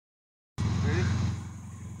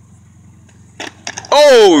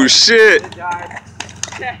Oh shit!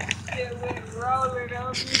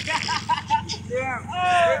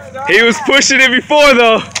 He was pushing it before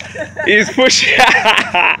though. He was pushing.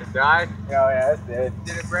 It died? Oh yeah, it's dead.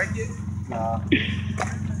 Did it break it? No.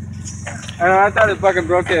 I thought it fucking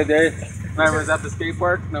broke the other day. When I was at the skate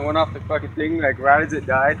park and I went off the fucking thing like right as it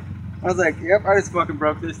died. I was like, yep, I just fucking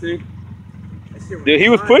broke this thing. Dude, he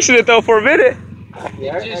was pushing it though for a minute.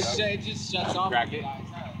 Yeah, It just shuts off. Crack it.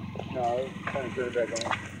 No, it's kind of good back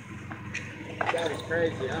on. That is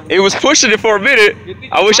crazy. He was pushing it for a minute.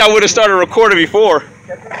 I wish I would have started recording before. I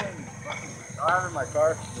have in my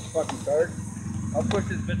car, this fucking car. I'll push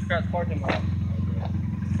this bitch across the parking lot.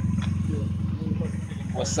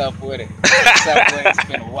 What's up with it? What's up with it? It's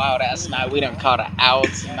been a wild ass night. We done caught an owl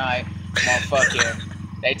tonight. Motherfucker.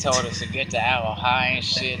 They told us to get the owl high and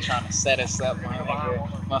shit, trying to set us up, my nigga.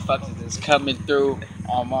 Motherfuckers is coming through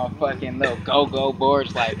on motherfucking little go-go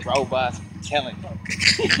boards like robots. I'm telling you.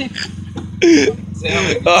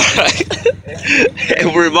 Alright.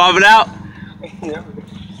 And we're bobbing out.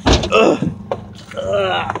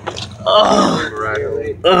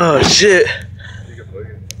 Oh shit.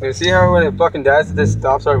 You see how when it fucking dies, it just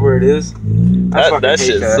stops right where it is? That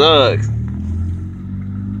shit sucks.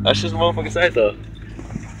 That's just a motherfucking sight though.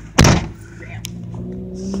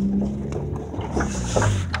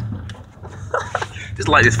 This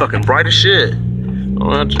light is fucking bright as shit. Yeah, I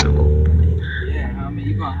mean,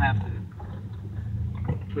 you're gonna have to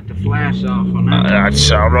put the flash off on that. I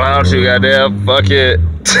don't know how to, goddamn. Fuck it.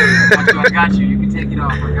 I got you. You can take it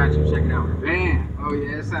off. I got you. Check it out. Man. Oh,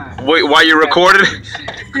 yeah, it's on. Wait, while you recorded?